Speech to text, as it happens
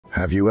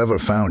Have you ever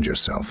found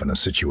yourself in a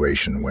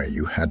situation where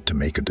you had to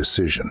make a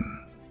decision,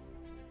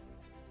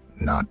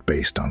 not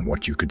based on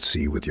what you could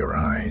see with your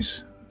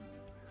eyes,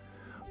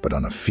 but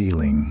on a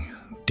feeling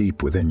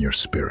deep within your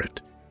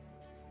spirit?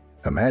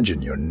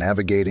 Imagine you're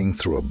navigating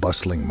through a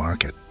bustling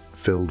market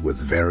filled with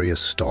various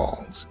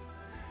stalls.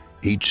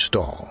 Each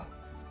stall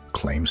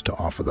claims to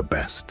offer the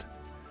best,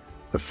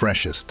 the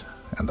freshest,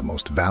 and the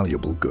most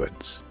valuable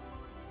goods.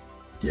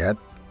 Yet,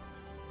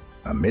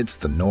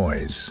 amidst the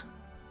noise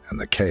and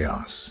the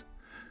chaos,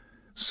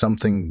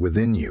 something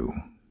within you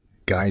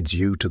guides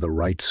you to the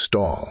right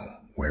stall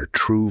where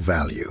true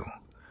value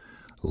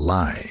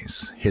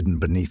lies hidden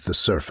beneath the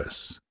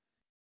surface.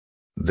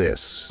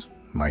 This,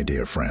 my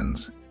dear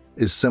friends,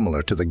 is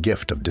similar to the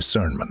gift of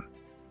discernment.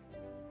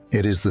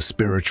 It is the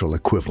spiritual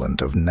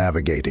equivalent of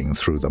navigating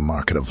through the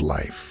market of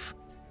life,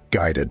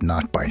 guided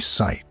not by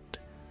sight,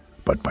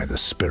 but by the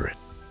Spirit.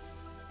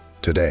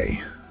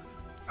 Today,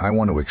 I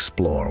want to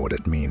explore what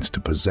it means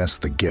to possess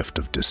the gift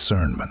of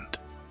discernment.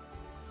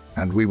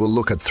 And we will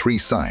look at 3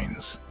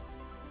 signs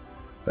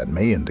that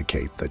may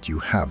indicate that you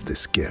have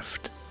this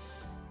gift.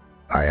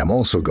 I am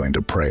also going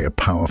to pray a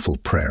powerful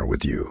prayer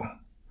with you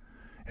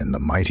in the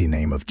mighty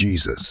name of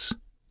Jesus.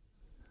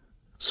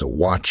 So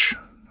watch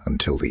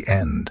until the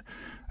end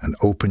and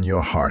open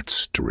your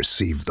hearts to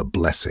receive the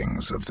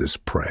blessings of this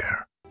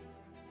prayer.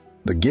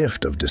 The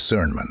gift of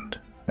discernment,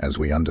 as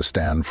we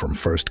understand from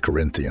 1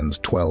 Corinthians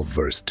 12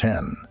 verse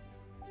 10,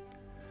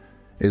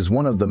 is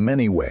one of the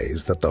many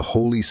ways that the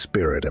Holy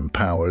Spirit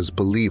empowers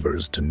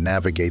believers to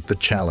navigate the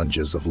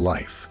challenges of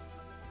life.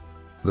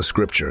 The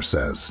scripture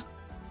says,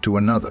 "To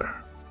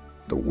another,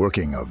 the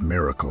working of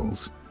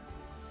miracles,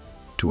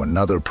 to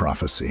another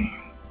prophecy,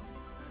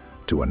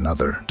 to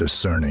another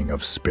discerning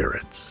of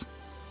spirits,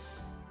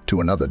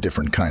 to another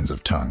different kinds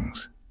of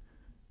tongues,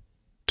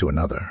 to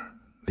another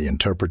the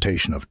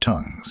interpretation of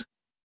tongues."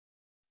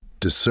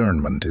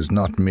 Discernment is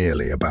not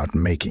merely about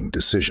making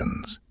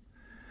decisions.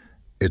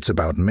 It's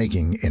about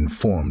making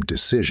informed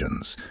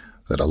decisions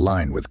that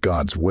align with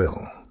God's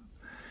will,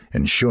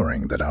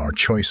 ensuring that our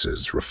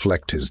choices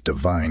reflect His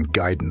divine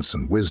guidance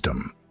and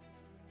wisdom.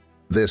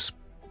 This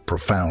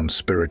profound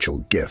spiritual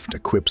gift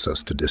equips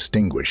us to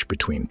distinguish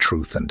between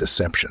truth and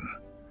deception,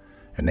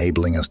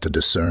 enabling us to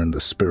discern the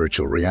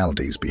spiritual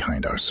realities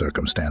behind our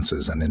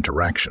circumstances and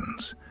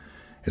interactions.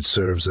 It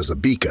serves as a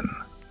beacon,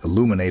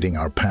 illuminating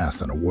our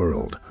path in a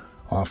world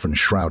often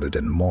shrouded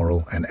in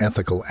moral and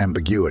ethical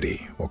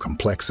ambiguity or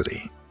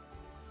complexity.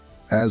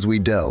 As we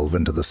delve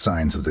into the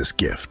signs of this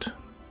gift,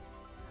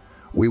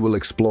 we will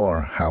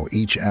explore how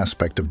each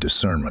aspect of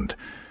discernment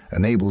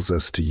enables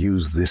us to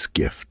use this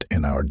gift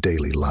in our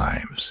daily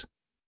lives,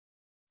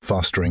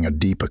 fostering a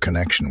deeper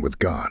connection with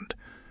God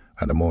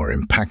and a more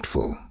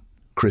impactful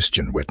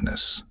Christian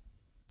witness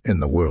in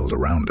the world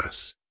around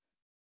us.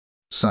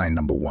 Sign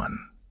number 1,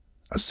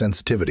 a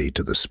sensitivity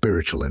to the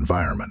spiritual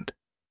environment.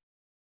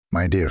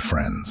 My dear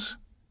friends,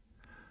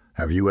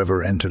 have you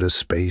ever entered a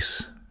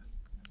space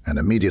and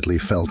immediately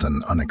felt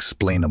an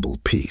unexplainable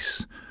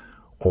peace,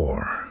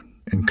 or,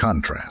 in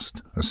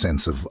contrast, a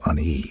sense of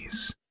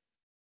unease?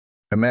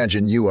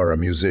 Imagine you are a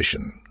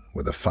musician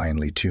with a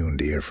finely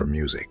tuned ear for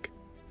music.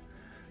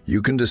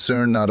 You can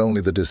discern not only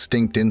the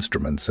distinct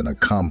instruments in a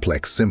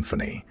complex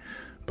symphony,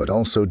 but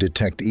also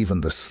detect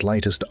even the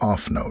slightest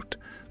off note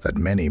that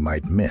many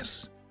might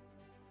miss.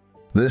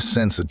 This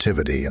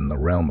sensitivity in the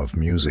realm of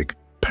music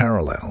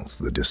parallels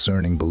the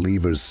discerning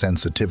believer's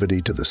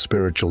sensitivity to the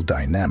spiritual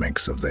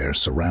dynamics of their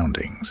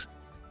surroundings.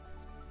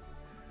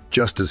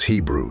 Just as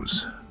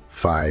Hebrews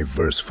 5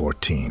 verse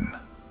 14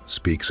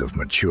 speaks of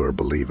mature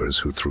believers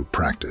who through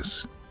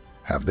practice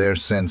have their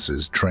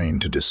senses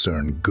trained to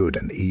discern good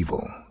and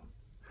evil,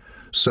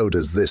 so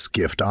does this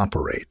gift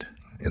operate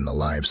in the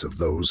lives of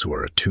those who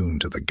are attuned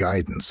to the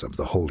guidance of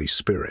the Holy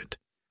Spirit.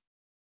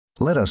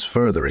 Let us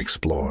further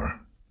explore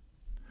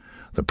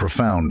the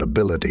profound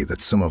ability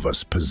that some of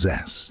us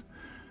possess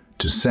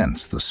to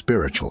sense the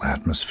spiritual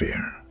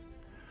atmosphere,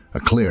 a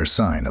clear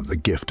sign of the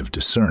gift of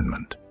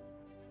discernment.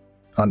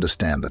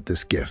 Understand that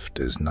this gift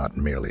is not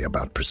merely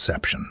about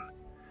perception.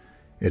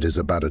 It is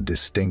about a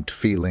distinct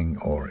feeling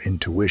or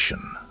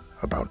intuition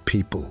about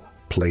people,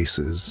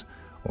 places,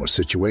 or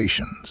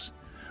situations,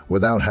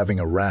 without having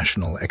a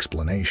rational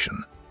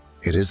explanation.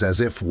 It is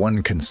as if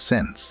one can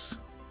sense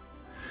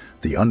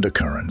the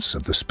undercurrents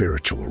of the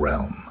spiritual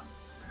realm,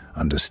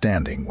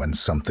 understanding when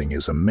something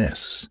is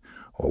amiss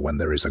or when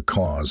there is a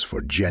cause for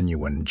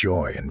genuine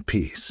joy and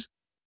peace.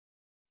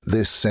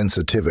 This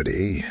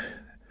sensitivity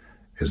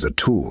is a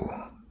tool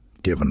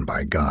given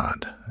by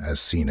God, as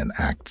seen in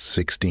Acts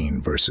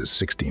 16 verses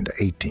 16 to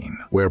 18,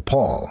 where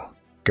Paul,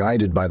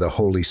 guided by the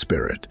Holy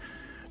Spirit,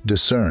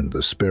 discerned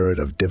the spirit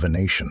of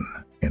divination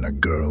in a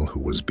girl who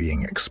was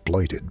being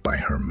exploited by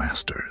her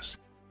masters.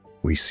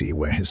 We see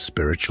where his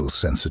spiritual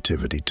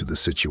sensitivity to the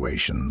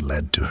situation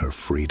led to her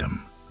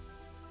freedom.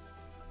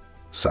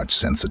 Such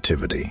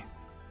sensitivity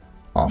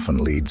often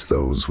leads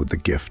those with the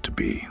gift to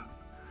be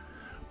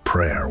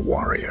prayer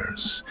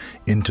warriors,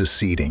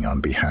 interceding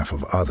on behalf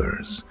of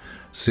others,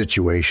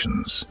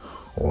 situations,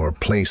 or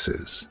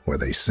places where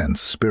they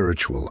sense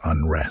spiritual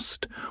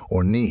unrest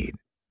or need.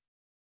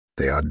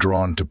 They are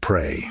drawn to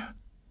pray,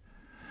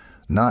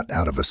 not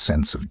out of a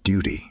sense of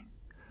duty,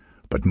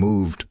 but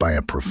moved by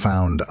a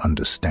profound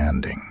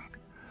understanding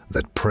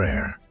that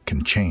prayer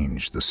can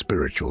change the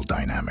spiritual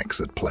dynamics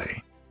at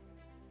play.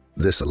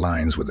 This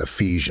aligns with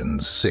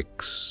Ephesians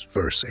 6,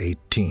 verse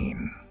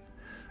 18,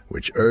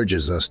 which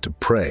urges us to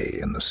pray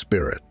in the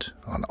Spirit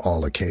on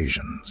all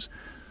occasions,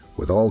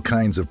 with all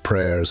kinds of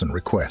prayers and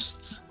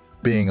requests,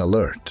 being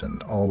alert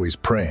and always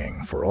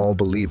praying for all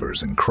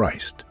believers in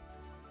Christ.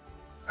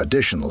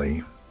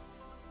 Additionally,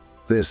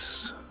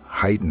 this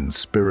heightened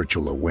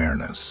spiritual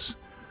awareness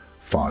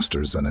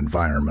fosters an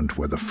environment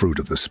where the fruit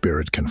of the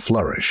Spirit can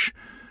flourish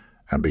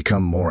and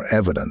become more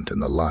evident in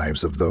the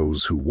lives of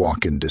those who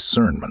walk in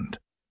discernment.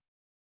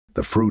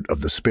 The fruit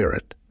of the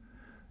Spirit,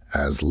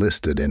 as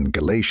listed in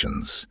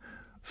Galatians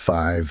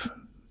 5,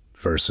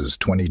 verses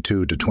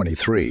 22 to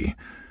 23,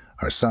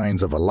 are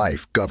signs of a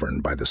life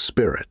governed by the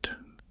Spirit,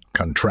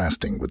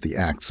 contrasting with the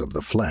acts of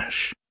the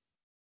flesh.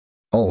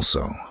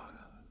 Also,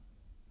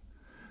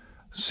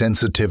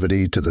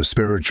 sensitivity to the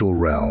spiritual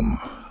realm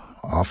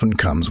often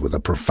comes with a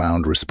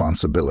profound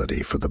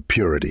responsibility for the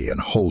purity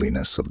and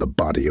holiness of the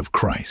body of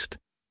Christ.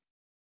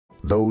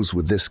 Those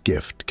with this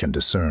gift can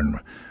discern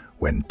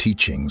when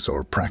teachings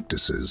or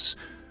practices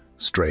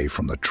stray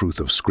from the truth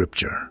of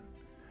Scripture,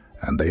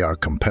 and they are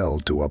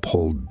compelled to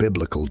uphold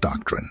biblical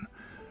doctrine,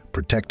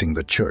 protecting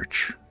the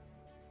church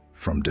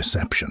from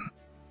deception.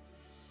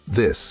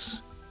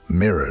 This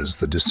mirrors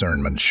the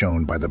discernment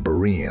shown by the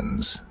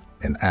Bereans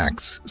in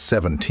Acts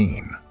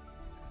 17,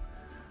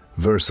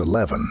 verse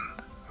 11,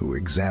 who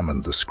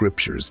examined the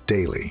Scriptures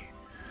daily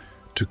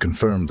to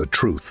confirm the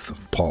truth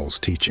of Paul's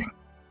teaching.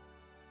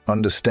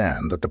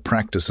 Understand that the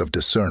practice of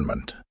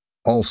discernment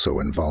also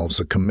involves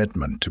a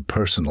commitment to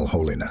personal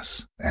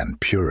holiness and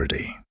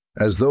purity.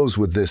 As those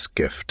with this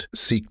gift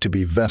seek to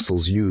be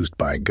vessels used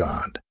by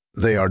God,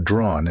 they are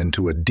drawn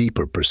into a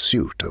deeper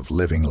pursuit of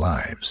living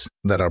lives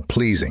that are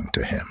pleasing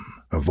to Him,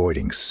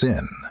 avoiding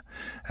sin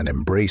and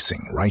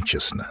embracing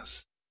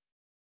righteousness.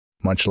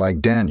 Much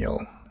like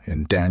Daniel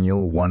in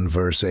Daniel 1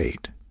 verse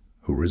 8,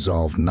 who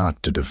resolved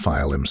not to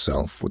defile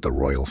himself with the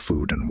royal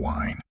food and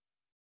wine.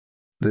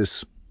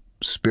 This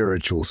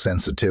spiritual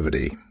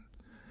sensitivity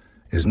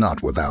is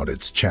not without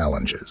its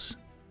challenges.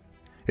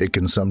 It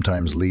can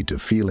sometimes lead to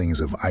feelings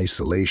of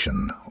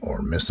isolation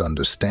or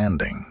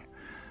misunderstanding,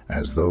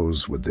 as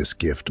those with this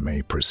gift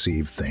may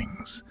perceive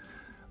things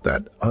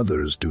that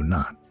others do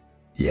not.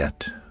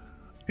 Yet,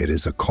 it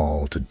is a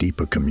call to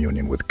deeper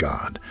communion with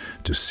God,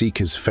 to seek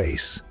His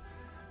face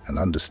and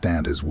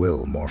understand His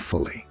will more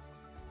fully.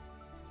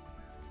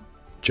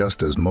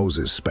 Just as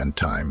Moses spent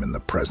time in the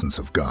presence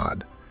of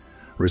God,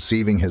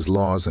 receiving His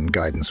laws and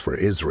guidance for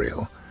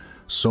Israel,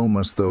 so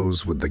must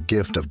those with the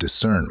gift of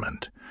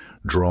discernment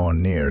draw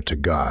near to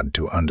God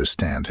to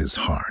understand His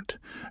heart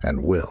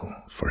and will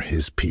for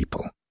His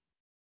people.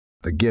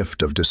 The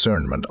gift of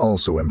discernment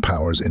also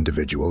empowers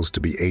individuals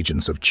to be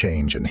agents of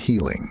change and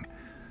healing,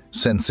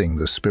 sensing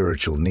the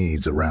spiritual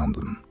needs around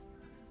them.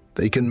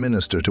 They can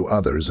minister to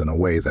others in a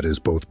way that is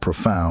both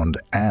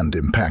profound and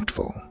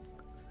impactful,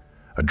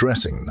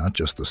 addressing not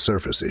just the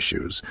surface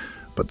issues,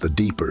 but the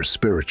deeper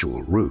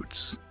spiritual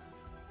roots.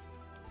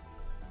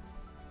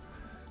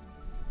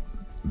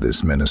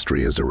 This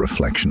ministry is a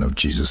reflection of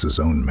Jesus'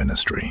 own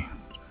ministry,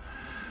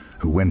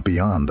 who went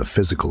beyond the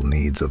physical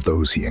needs of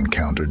those He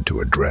encountered to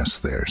address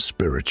their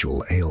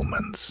spiritual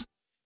ailments.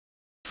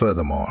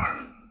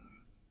 Furthermore,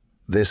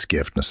 this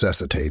gift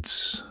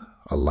necessitates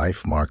a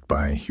life marked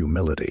by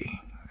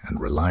humility and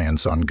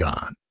reliance on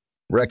God.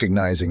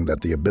 Recognizing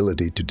that the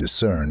ability to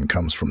discern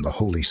comes from the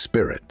Holy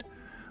Spirit,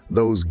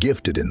 those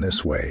gifted in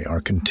this way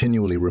are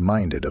continually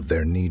reminded of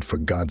their need for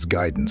God's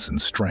guidance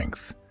and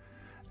strength,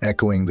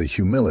 echoing the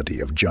humility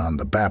of John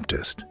the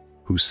Baptist,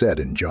 who said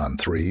in John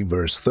 3,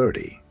 verse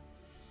 30,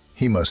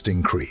 "He must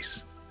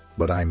increase,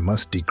 but I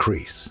must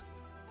decrease."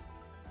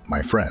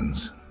 My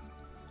friends,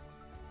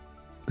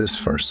 this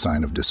first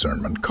sign of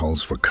discernment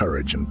calls for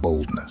courage and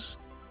boldness.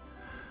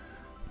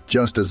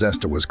 Just as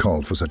Esther was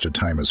called for such a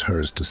time as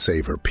hers to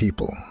save her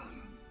people,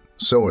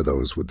 so are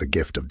those with the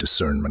gift of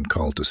discernment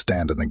called to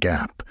stand in the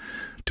gap,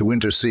 to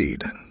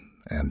intercede,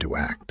 and to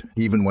act,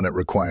 even when it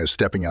requires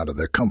stepping out of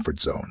their comfort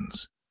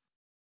zones.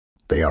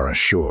 They are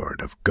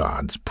assured of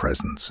God's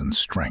presence and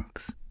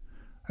strength,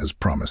 as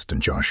promised in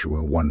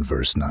Joshua 1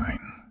 verse 9.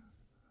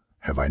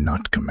 "Have I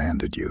not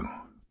commanded you?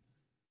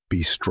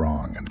 Be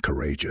strong and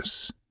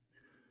courageous.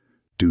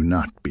 Do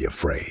not be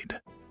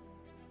afraid.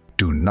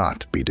 Do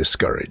not be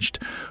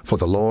discouraged, for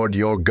the Lord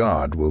your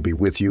God will be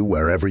with you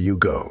wherever you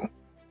go."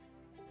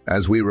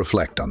 As we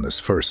reflect on this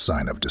first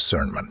sign of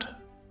discernment,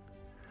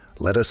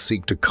 let us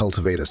seek to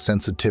cultivate a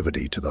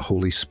sensitivity to the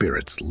Holy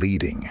Spirit's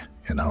leading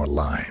in our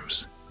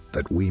lives,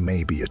 that we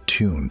may be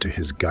attuned to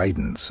His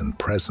guidance and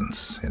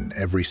presence in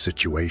every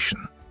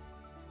situation.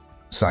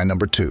 Sign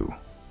number 2,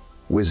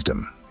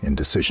 wisdom in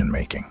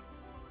decision-making.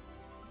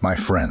 My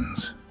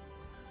friends,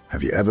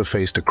 have you ever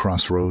faced a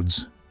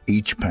crossroads?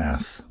 Each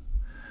path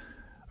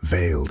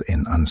veiled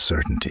in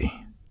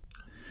uncertainty,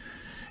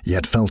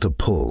 yet felt a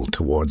pull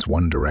towards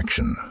one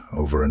direction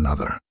over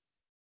another.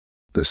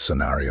 This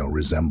scenario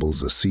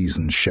resembles a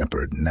seasoned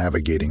shepherd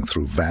navigating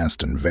through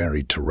vast and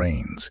varied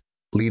terrains,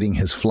 leading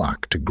his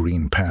flock to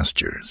green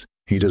pastures.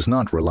 He does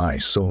not rely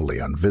solely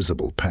on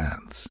visible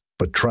paths,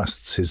 but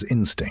trusts his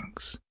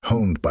instincts,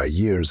 honed by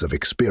years of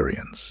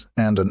experience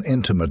and an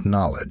intimate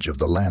knowledge of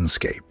the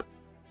landscape.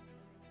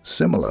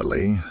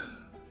 Similarly,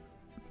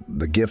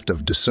 the gift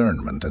of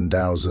discernment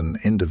endows an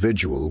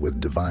individual with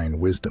divine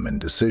wisdom in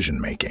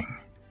decision-making,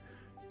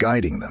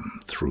 guiding them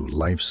through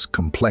life's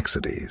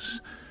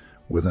complexities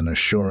with an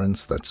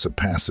assurance that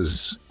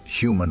surpasses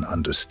human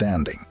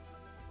understanding.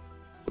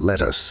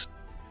 Let us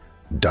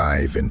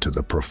dive into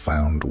the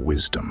profound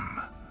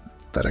wisdom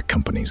that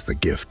accompanies the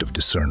gift of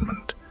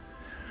discernment,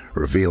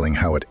 revealing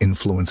how it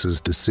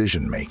influences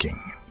decision-making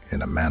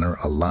in a manner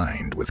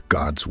aligned with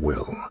God's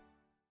will.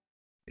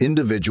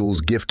 Individuals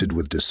gifted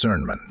with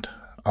discernment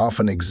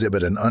often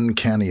exhibit an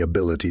uncanny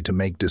ability to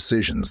make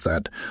decisions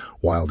that,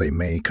 while they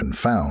may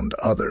confound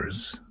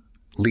others,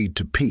 lead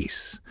to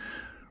peace,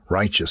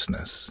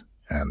 righteousness,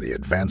 and the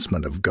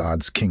advancement of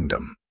God's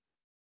kingdom.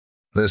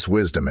 This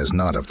wisdom is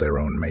not of their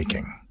own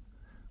making,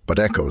 but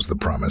echoes the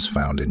promise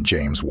found in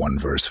James 1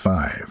 verse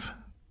 5,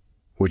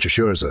 which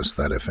assures us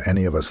that if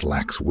any of us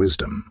lacks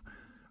wisdom,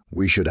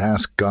 we should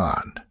ask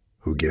God,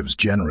 who gives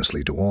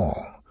generously to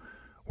all,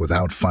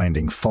 without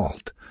finding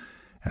fault,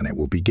 and it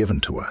will be given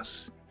to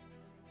us.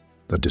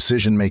 The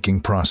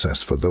decision-making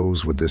process for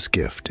those with this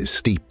gift is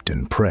steeped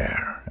in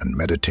prayer and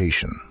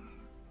meditation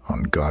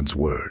on God's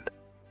Word.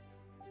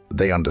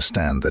 They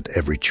understand that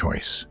every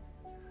choice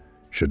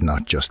should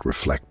not just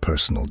reflect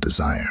personal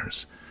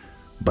desires,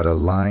 but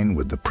align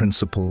with the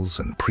principles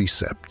and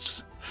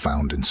precepts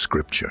found in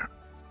Scripture.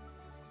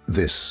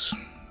 This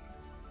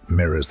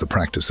mirrors the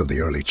practice of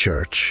the early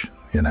church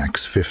in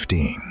Acts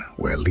 15,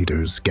 where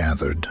leaders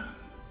gathered,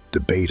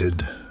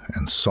 debated,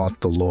 and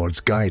sought the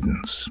Lord's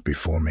guidance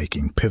before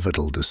making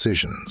pivotal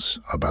decisions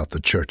about the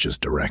church's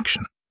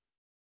direction.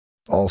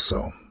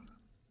 Also,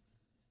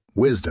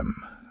 wisdom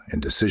in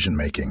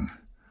decision-making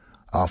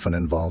often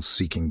involves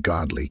seeking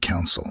godly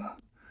counsel.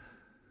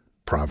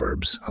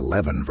 Proverbs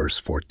 11 verse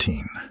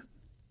 14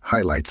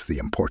 highlights the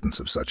importance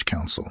of such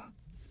counsel,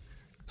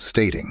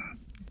 stating,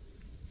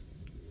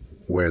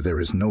 "Where there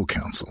is no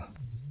counsel,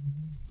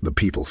 the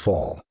people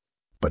fall,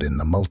 but in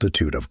the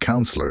multitude of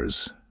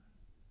counselors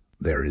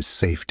there is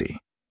safety."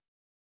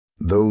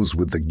 Those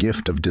with the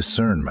gift of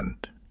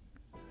discernment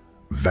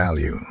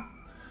value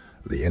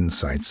the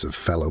insights of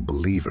fellow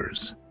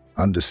believers,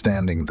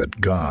 understanding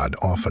that God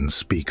often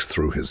speaks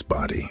through His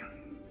body,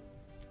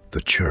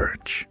 the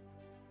church.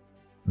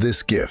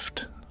 This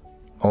gift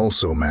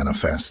also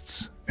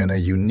manifests in a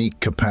unique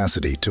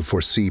capacity to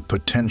foresee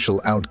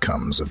potential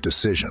outcomes of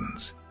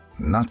decisions,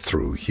 not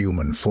through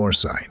human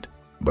foresight,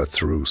 but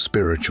through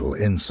spiritual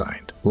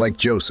insight, like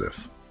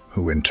Joseph,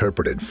 who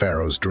interpreted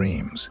Pharaoh's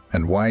dreams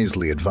and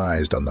wisely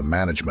advised on the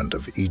management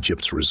of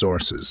Egypt's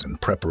resources in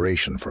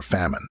preparation for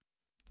famine.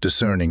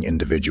 Discerning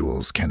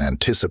individuals can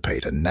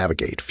anticipate and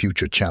navigate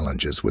future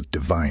challenges with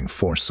divine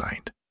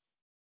foresight.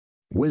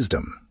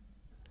 Wisdom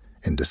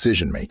in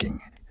decision-making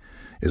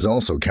is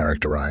also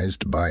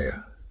characterized by a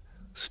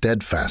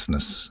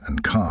steadfastness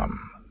and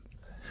calm.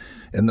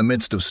 In the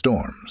midst of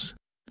storms,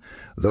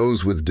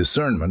 those with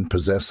discernment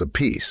possess a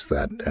peace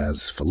that,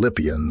 as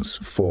Philippians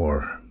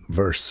 4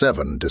 verse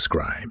 7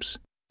 describes,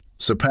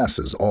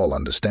 surpasses all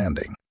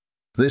understanding.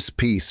 This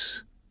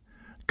peace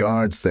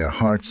guards their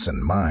hearts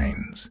and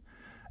minds,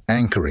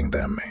 anchoring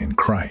them in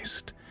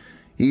Christ,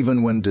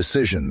 even when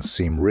decisions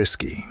seem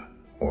risky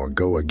or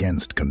go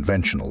against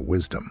conventional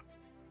wisdom.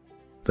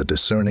 The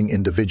discerning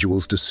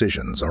individual's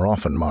decisions are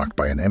often marked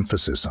by an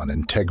emphasis on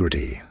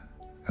integrity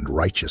and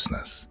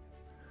righteousness.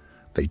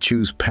 They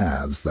choose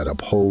paths that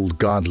uphold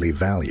godly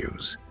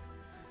values,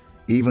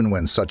 even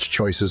when such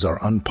choices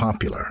are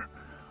unpopular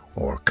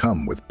or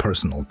come with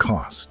personal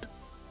cost.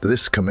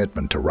 This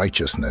commitment to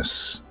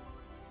righteousness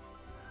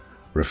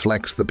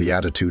reflects the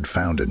beatitude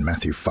found in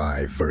Matthew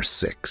 5, verse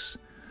 6,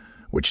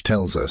 which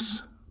tells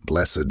us,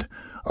 "Blessed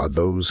are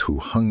those who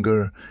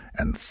hunger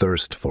and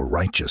thirst for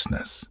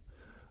righteousness,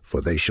 for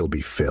they shall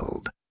be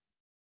filled."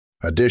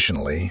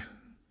 Additionally,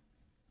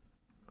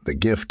 the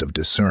gift of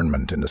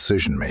discernment in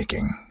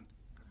decision-making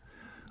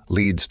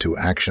leads to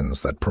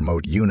actions that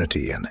promote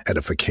unity and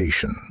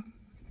edification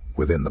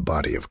within the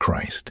body of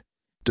Christ.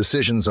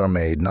 Decisions are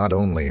made not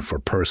only for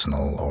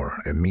personal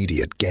or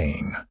immediate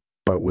gain,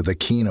 but with a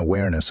keen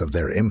awareness of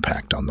their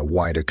impact on the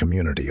wider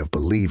community of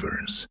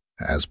believers,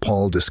 as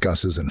Paul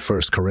discusses in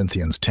 1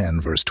 Corinthians 10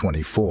 verse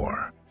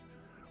 24,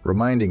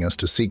 reminding us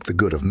to seek the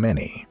good of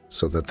many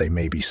so that they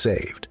may be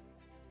saved.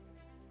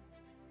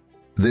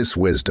 This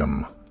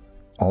wisdom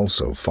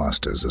also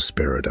fosters a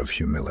spirit of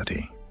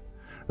humility,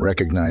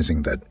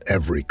 recognizing that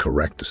every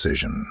correct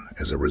decision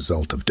is a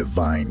result of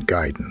divine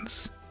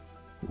guidance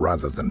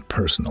rather than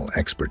personal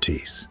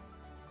expertise.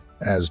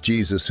 As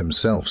Jesus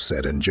himself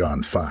said in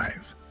John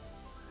 5,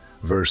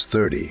 verse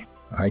 30,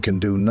 "I can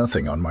do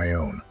nothing on my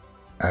own.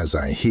 As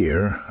I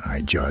hear, I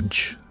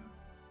judge,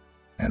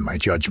 and my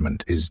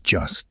judgment is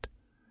just,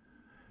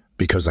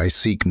 because I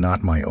seek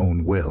not my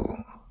own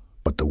will,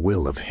 but the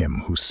will of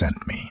him who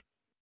sent me.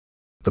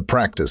 The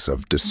practice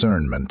of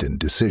discernment in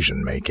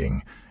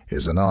decision-making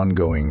is an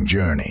ongoing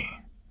journey,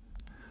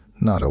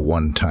 not a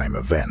one-time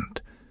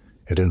event.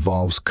 It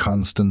involves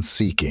constant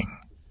seeking,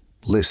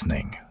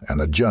 listening,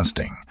 and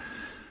adjusting,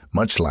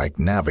 much like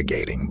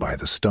navigating by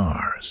the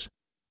stars.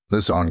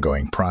 This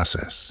ongoing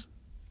process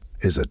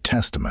is a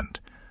testament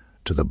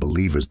to the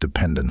believer's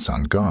dependence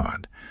on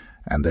God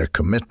and their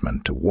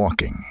commitment to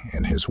walking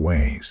in his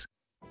ways.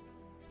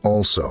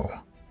 Also,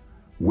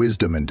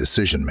 wisdom in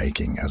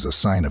decision-making as a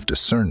sign of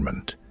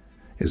discernment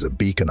is a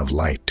beacon of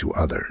light to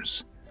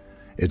others.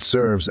 It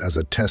serves as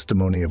a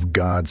testimony of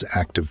God's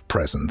active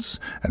presence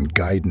and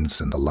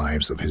guidance in the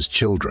lives of his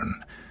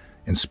children,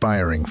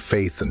 inspiring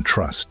faith and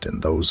trust in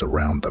those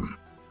around them.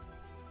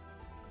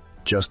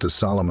 Just as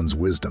Solomon's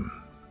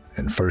wisdom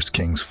in 1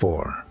 Kings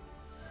 4,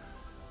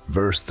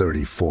 verse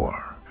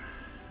 34,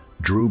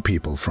 drew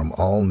people from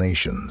all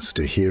nations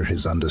to hear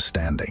his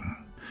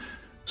understanding,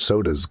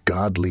 so does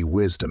godly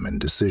wisdom in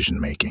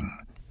decision-making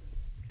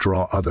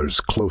draw others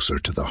closer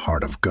to the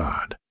heart of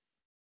God.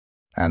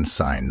 And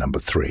sign number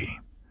 3,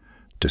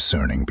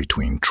 discerning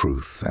between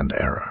truth and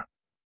error.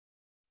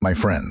 My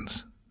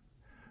friends,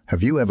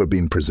 have you ever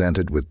been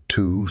presented with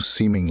two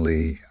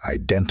seemingly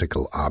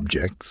identical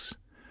objects,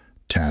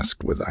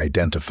 tasked with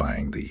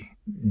identifying the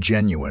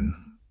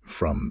genuine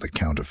from the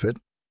counterfeit?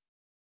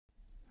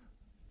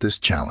 This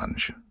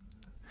challenge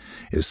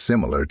is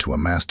similar to a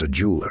master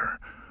jeweler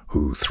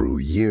who, through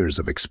years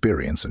of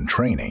experience and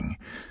training,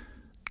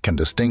 can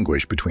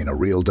distinguish between a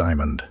real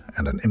diamond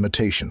and an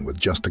imitation with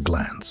just a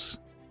glance.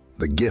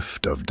 The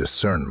gift of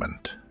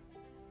discernment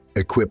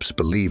equips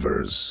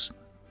believers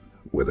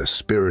with a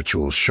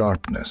spiritual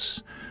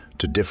sharpness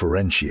to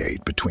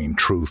differentiate between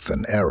truth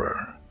and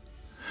error,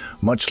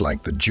 much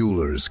like the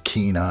jeweler's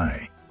keen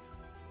eye.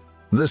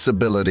 This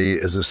ability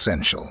is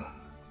essential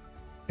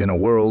in a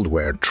world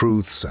where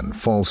truths and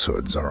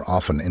falsehoods are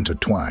often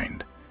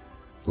intertwined,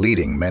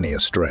 leading many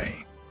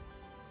astray.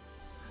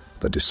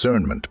 The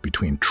discernment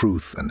between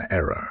truth and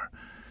error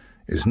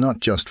is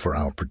not just for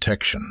our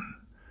protection,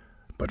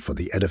 but for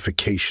the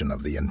edification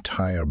of the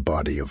entire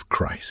body of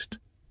Christ.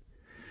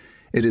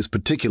 It is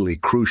particularly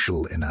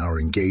crucial in our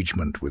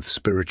engagement with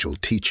spiritual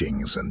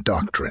teachings and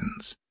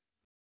doctrines.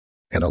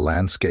 In a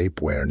landscape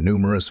where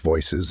numerous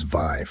voices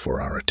vie for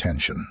our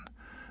attention,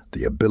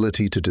 the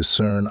ability to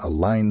discern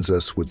aligns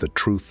us with the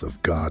truth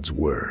of God's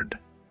Word.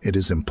 It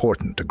is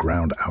important to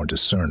ground our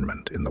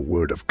discernment in the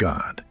Word of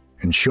God,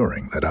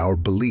 ensuring that our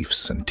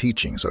beliefs and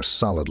teachings are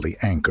solidly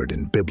anchored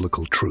in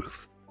biblical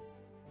truth.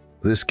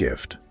 This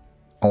gift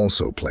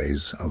also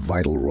plays a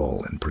vital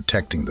role in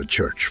protecting the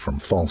church from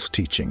false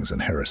teachings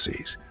and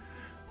heresies.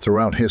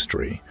 Throughout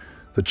history,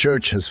 the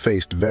church has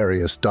faced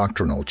various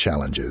doctrinal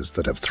challenges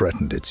that have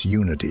threatened its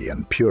unity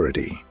and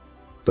purity.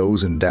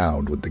 Those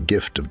endowed with the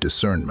gift of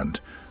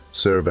discernment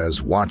serve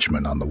as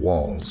watchmen on the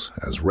walls,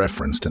 as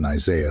referenced in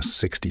Isaiah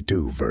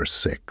 62, verse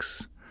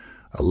 6.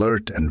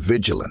 Alert and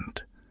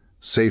vigilant,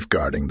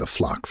 safeguarding the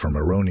flock from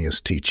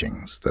erroneous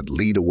teachings that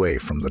lead away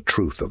from the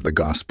truth of the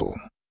gospel.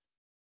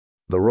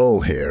 The role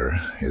here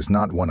is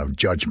not one of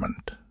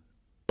judgment,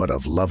 but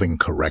of loving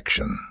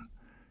correction,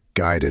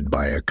 guided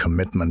by a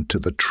commitment to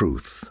the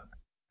truth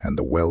and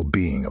the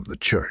well-being of the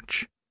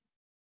church.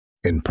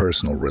 In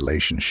personal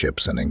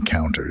relationships and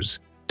encounters,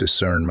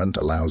 discernment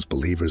allows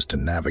believers to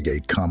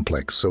navigate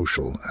complex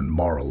social and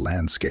moral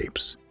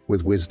landscapes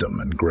with wisdom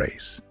and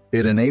grace.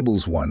 It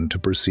enables one to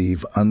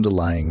perceive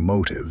underlying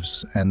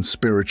motives and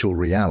spiritual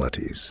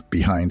realities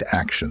behind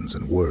actions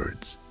and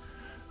words,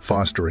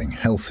 fostering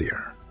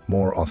healthier,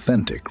 more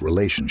authentic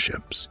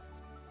relationships.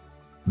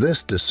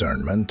 This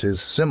discernment is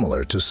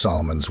similar to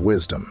Solomon's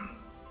wisdom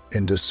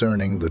in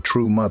discerning the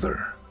true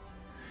mother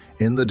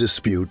in the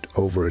dispute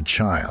over a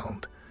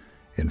child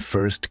in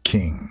 1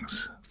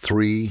 Kings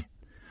 3,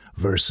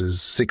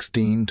 verses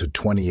 16 to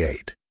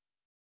 28.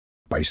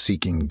 By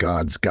seeking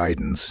God's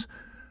guidance,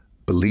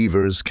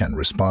 believers can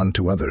respond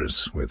to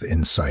others with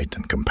insight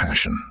and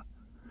compassion,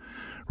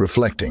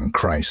 reflecting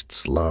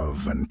Christ's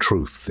love and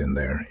truth in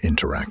their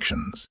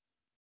interactions.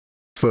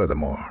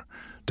 Furthermore,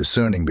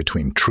 discerning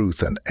between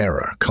truth and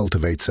error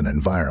cultivates an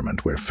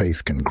environment where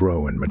faith can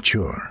grow and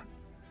mature.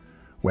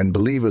 When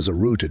believers are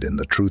rooted in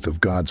the truth of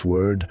God's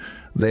Word,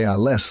 they are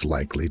less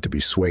likely to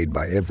be swayed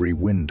by every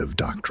wind of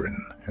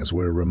doctrine, as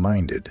we're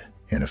reminded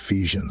in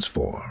Ephesians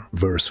 4,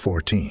 verse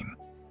 14.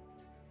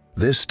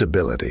 This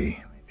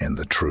stability in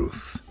the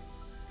truth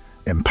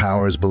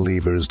empowers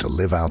believers to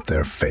live out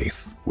their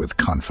faith with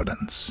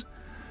confidence,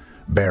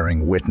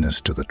 bearing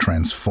witness to the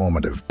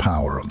transformative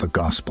power of the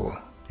gospel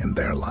in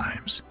their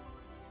lives.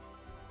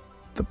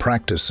 The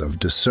practice of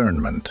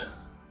discernment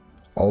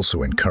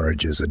also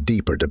encourages a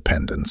deeper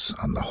dependence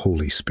on the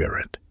Holy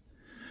Spirit.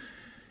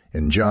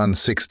 In John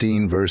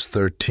 16, verse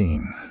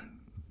 13,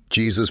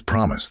 Jesus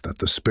promised that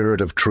the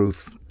Spirit of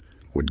truth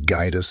would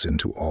guide us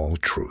into all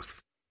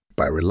truth.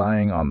 By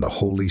relying on the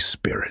Holy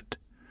Spirit,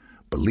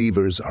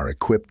 believers are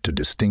equipped to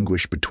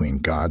distinguish between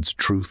God's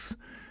truth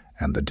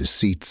and the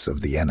deceits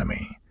of the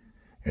enemy,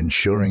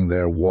 ensuring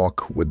their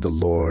walk with the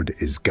Lord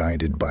is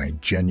guided by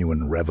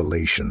genuine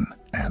revelation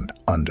and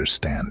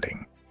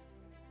understanding.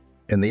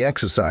 In the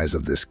exercise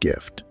of this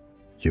gift,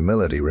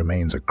 humility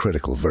remains a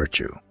critical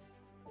virtue,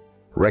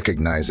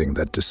 recognizing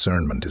that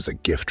discernment is a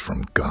gift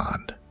from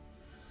God.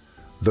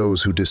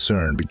 Those who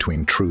discern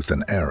between truth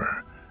and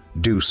error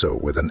do so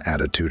with an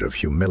attitude of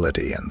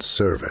humility and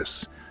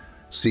service,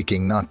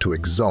 seeking not to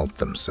exalt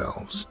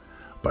themselves,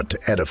 but to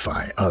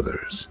edify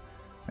others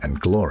and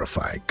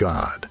glorify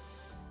God.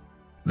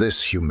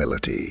 This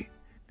humility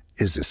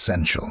is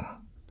essential,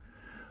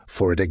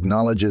 for it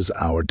acknowledges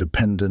our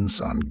dependence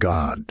on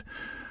God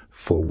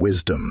for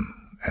wisdom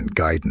and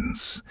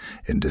guidance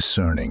in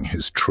discerning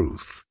His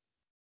truth.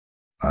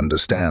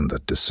 Understand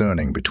that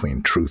discerning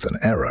between truth and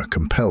error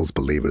compels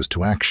believers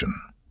to action.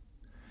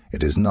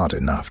 It is not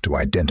enough to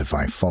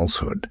identify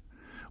falsehood.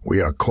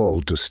 We are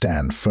called to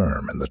stand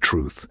firm in the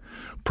truth,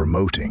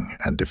 promoting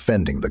and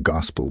defending the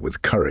gospel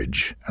with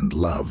courage and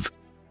love.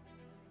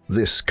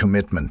 This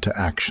commitment to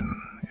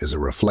action is a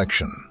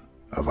reflection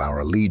of our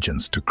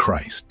allegiance to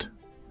Christ,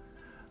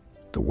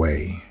 the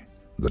way,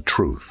 the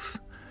truth,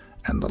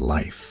 and the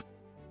life,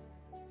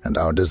 and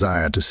our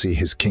desire to see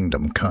His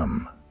kingdom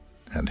come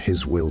and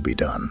His will be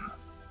done,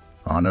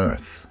 on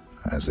earth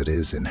as it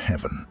is in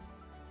heaven.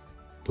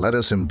 Let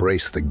us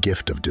embrace the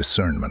gift of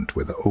discernment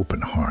with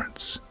open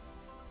hearts,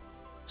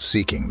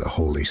 seeking the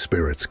Holy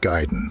Spirit's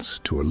guidance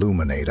to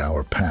illuminate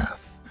our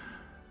path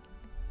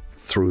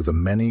through the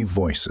many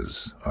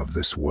voices of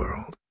this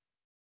world.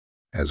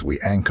 As we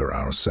anchor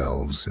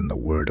ourselves in the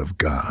Word of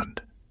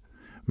God,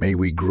 may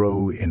we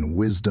grow in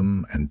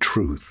wisdom and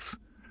truth,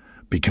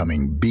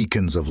 becoming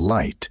beacons of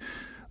light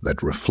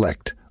that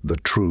reflect the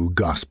true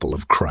gospel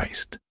of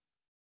Christ.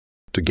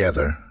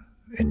 Together,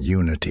 in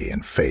unity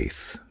and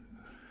faith,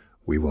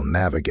 we will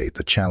navigate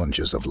the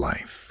challenges of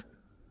life,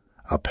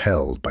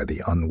 upheld by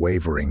the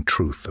unwavering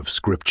truth of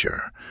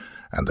Scripture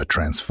and the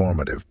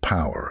transformative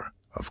power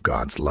of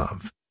God's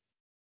love.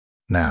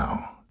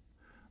 Now,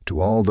 to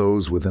all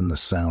those within the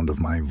sound of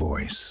my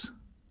voice,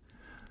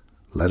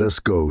 let us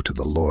go to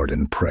the Lord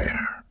in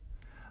prayer.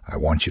 I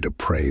want you to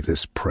pray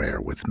this prayer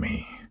with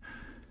me,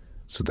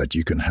 so that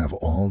you can have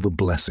all the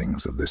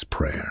blessings of this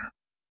prayer.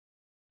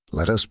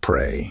 Let us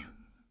pray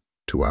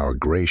to our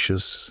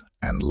gracious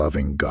and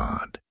loving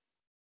God.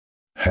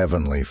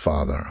 Heavenly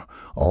Father,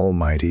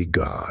 Almighty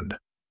God,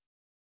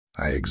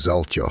 I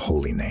exalt your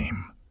holy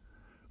name,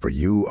 for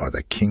you are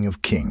the King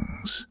of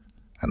kings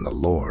and the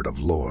Lord of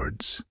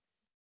lords.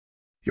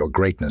 Your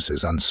greatness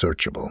is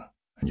unsearchable,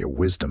 and your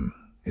wisdom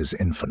is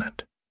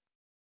infinite.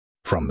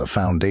 From the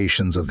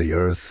foundations of the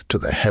earth to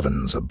the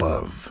heavens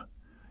above,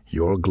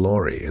 your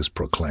glory is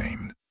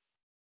proclaimed.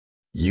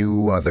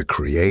 You are the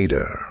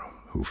Creator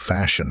who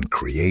fashioned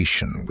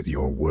creation with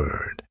your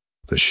word,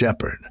 the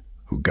shepherd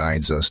who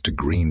guides us to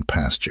green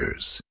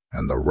pastures,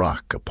 and the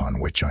rock upon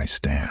which I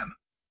stand.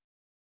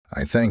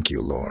 I thank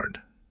you, Lord,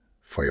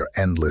 for your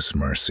endless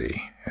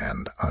mercy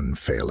and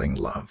unfailing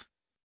love.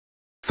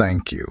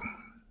 Thank you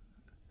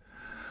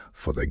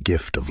for the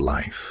gift of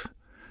life,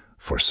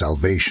 for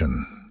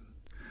salvation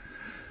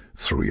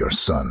through your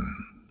Son,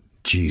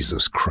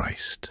 Jesus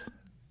Christ,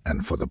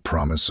 and for the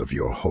promise of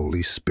your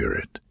Holy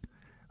Spirit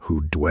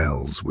who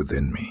dwells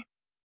within me.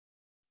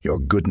 Your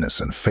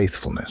goodness and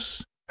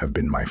faithfulness have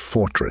been my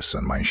fortress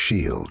and my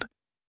shield.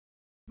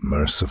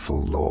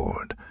 Merciful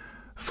Lord,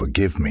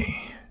 forgive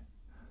me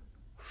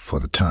for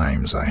the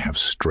times I have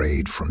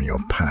strayed from your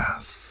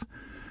path,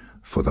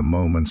 for the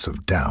moments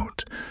of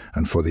doubt,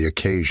 and for the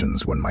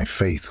occasions when my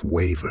faith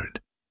wavered.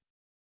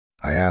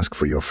 I ask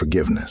for your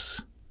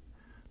forgiveness.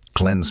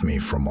 Cleanse me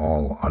from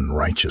all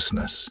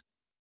unrighteousness.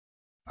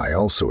 I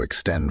also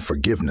extend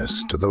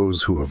forgiveness to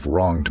those who have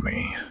wronged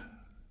me,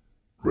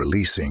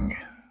 releasing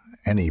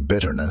any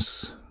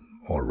bitterness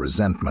or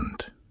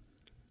resentment.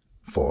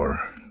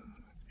 For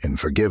in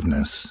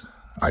forgiveness,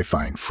 I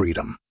find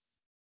freedom.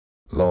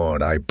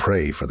 Lord, I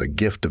pray for the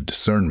gift of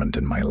discernment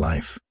in my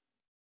life.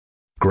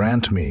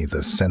 Grant me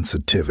the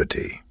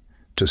sensitivity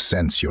to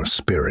sense your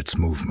Spirit's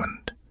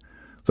movement,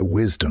 the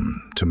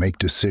wisdom to make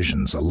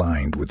decisions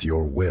aligned with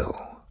your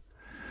will,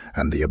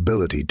 and the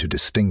ability to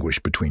distinguish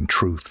between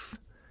truth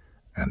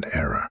and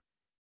error.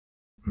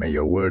 May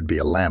your word be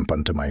a lamp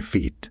unto my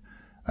feet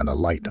and a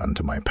light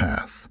unto my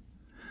path,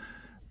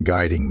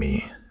 guiding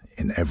me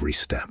in every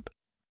step.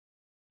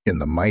 In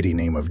the mighty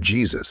name of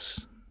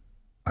Jesus,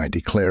 I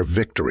declare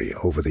victory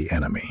over the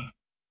enemy.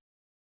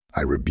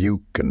 I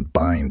rebuke and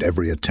bind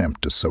every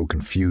attempt to sow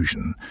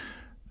confusion,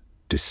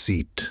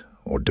 deceit,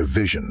 or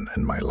division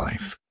in my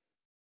life.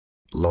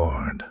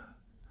 Lord,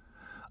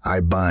 I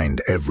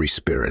bind every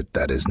spirit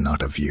that is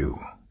not of you,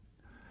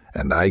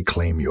 and I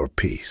claim your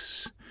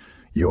peace,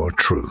 your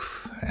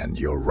truth, and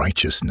your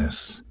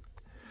righteousness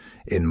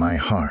in my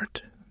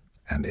heart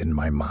and in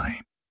my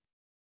mind.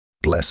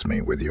 Bless me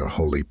with your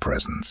holy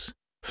presence.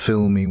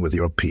 Fill me with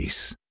your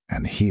peace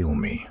and heal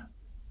me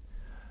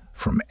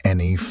from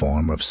any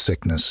form of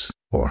sickness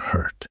or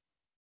hurt.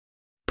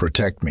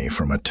 Protect me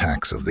from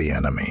attacks of the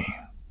enemy,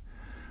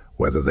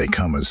 whether they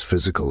come as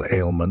physical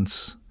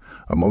ailments,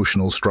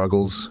 emotional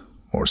struggles,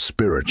 or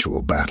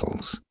spiritual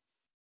battles.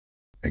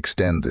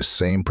 Extend this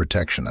same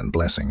protection and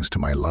blessings to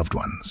my loved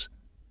ones,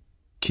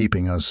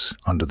 keeping us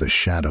under the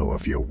shadow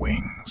of your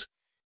wings.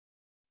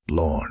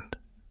 Lord,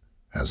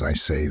 as I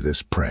say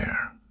this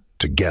prayer,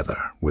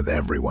 together with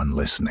everyone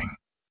listening,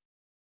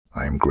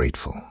 I am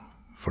grateful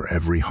for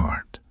every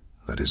heart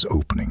that is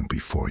opening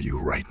before you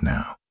right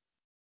now.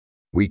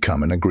 We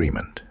come in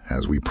agreement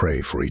as we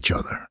pray for each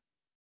other,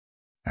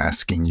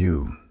 asking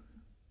you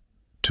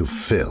to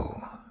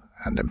fill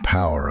and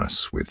empower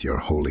us with your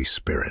Holy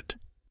Spirit,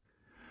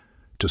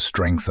 to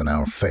strengthen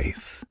our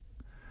faith,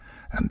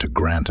 and to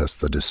grant us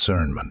the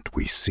discernment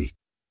we seek.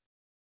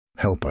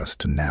 Help us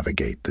to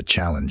navigate the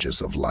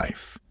challenges of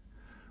life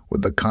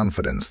with the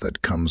confidence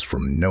that comes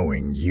from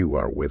knowing you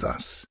are with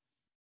us.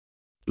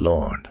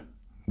 Lord,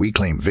 we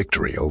claim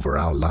victory over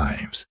our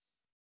lives.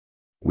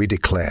 We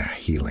declare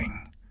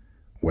healing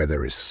where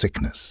there is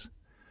sickness,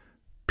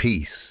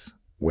 peace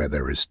where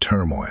there is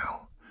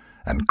turmoil,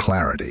 and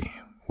clarity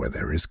where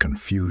there is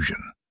confusion.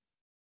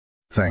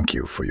 Thank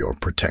you for your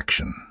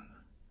protection,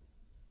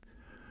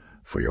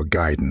 for your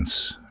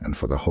guidance, and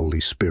for the Holy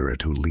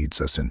Spirit who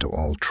leads us into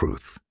all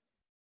truth.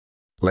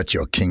 Let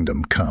your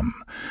kingdom come,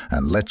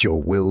 and let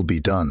your will be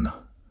done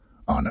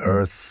on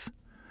earth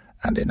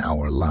and in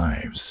our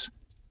lives,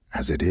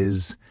 as it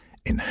is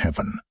in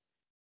heaven.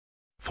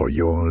 For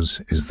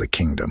yours is the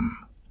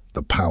kingdom,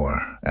 the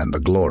power, and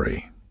the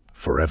glory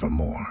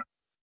forevermore.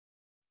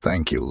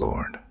 Thank you,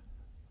 Lord,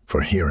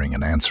 for hearing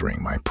and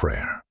answering my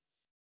prayer.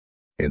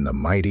 In the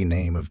mighty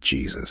name of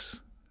Jesus,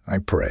 I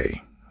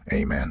pray,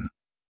 Amen.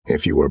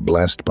 If you were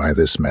blessed by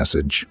this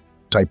message,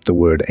 type the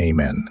word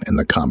Amen in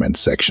the comment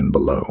section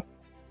below.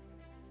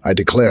 I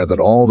declare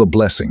that all the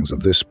blessings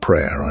of this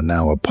prayer are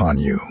now upon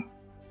you,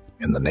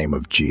 in the name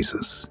of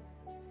Jesus.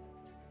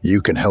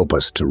 You can help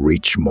us to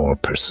reach more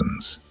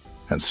persons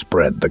and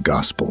spread the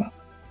gospel.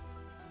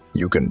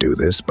 You can do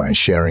this by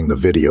sharing the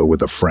video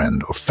with a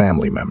friend or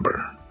family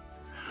member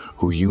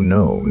who you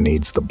know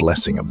needs the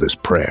blessing of this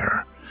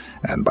prayer,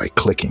 and by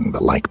clicking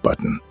the like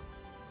button.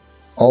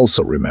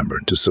 Also remember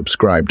to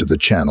subscribe to the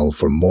channel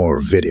for more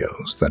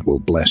videos that will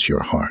bless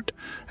your heart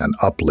and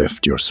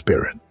uplift your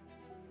spirit.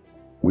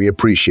 We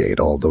appreciate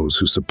all those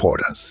who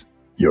support us.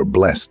 You're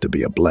blessed to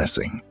be a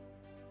blessing.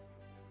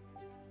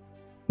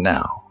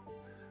 Now,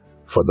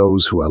 for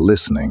those who are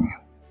listening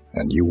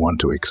and you want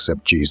to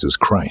accept Jesus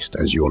Christ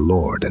as your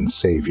Lord and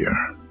Savior,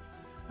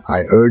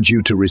 I urge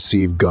you to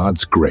receive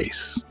God's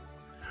grace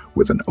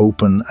with an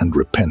open and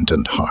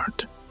repentant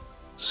heart.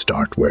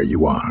 Start where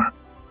you are.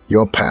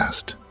 Your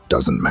past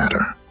doesn't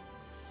matter.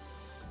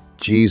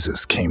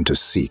 Jesus came to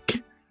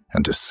seek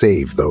and to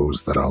save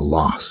those that are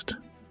lost.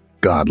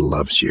 God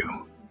loves you.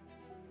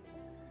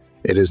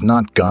 It is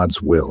not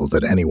God's will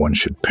that anyone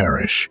should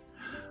perish,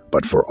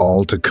 but for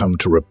all to come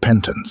to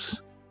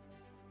repentance.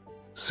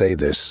 Say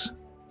this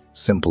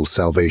simple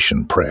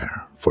salvation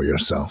prayer for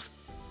yourself.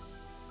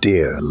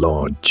 Dear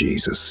Lord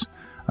Jesus,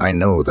 I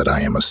know that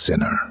I am a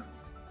sinner,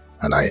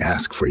 and I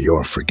ask for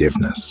your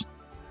forgiveness.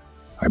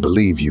 I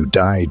believe you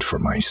died for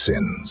my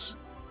sins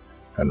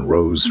and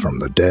rose from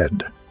the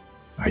dead.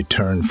 I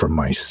turn from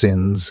my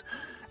sins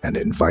and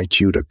invite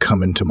you to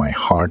come into my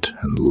heart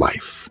and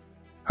life.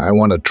 I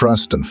want to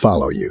trust and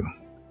follow you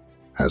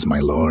as my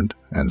Lord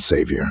and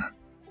Savior.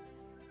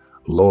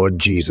 Lord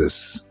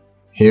Jesus,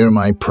 hear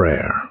my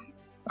prayer,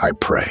 I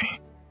pray.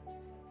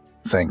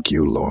 Thank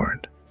you,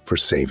 Lord, for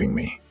saving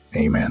me.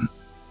 Amen.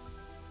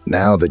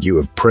 Now that you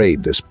have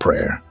prayed this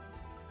prayer,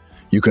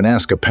 you can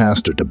ask a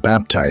pastor to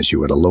baptize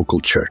you at a local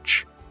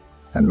church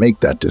and make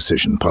that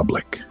decision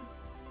public.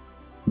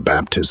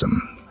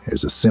 Baptism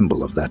is a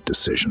symbol of that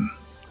decision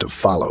to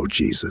follow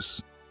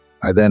Jesus.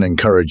 I then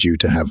encourage you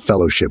to have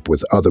fellowship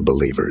with other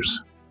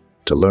believers,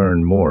 to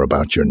learn more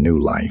about your new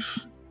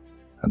life,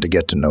 and to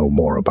get to know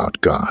more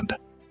about God.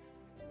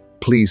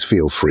 Please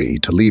feel free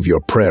to leave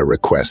your prayer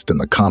request in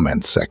the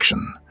comments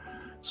section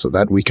so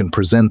that we can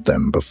present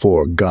them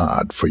before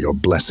God for your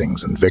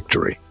blessings and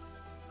victory.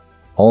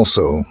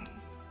 Also,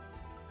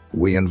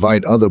 we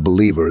invite other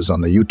believers on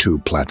the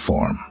YouTube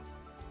platform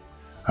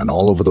and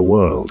all over the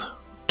world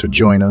to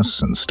join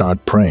us and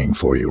start praying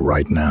for you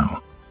right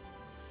now.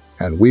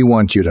 And we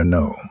want you to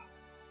know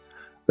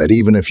that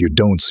even if you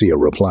don't see a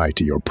reply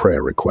to your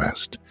prayer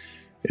request,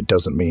 it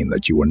doesn't mean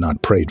that you were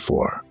not prayed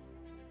for.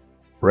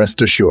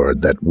 Rest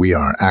assured that we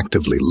are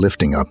actively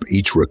lifting up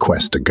each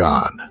request to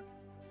God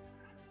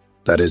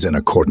that is in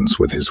accordance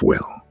with His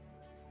will.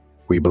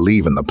 We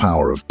believe in the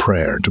power of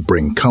prayer to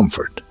bring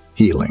comfort,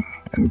 healing,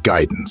 and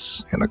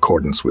guidance in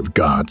accordance with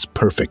God's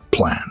perfect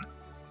plan.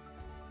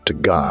 To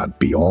God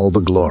be all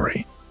the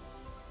glory.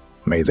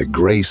 May the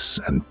grace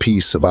and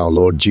peace of our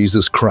Lord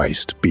Jesus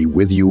Christ be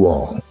with you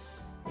all.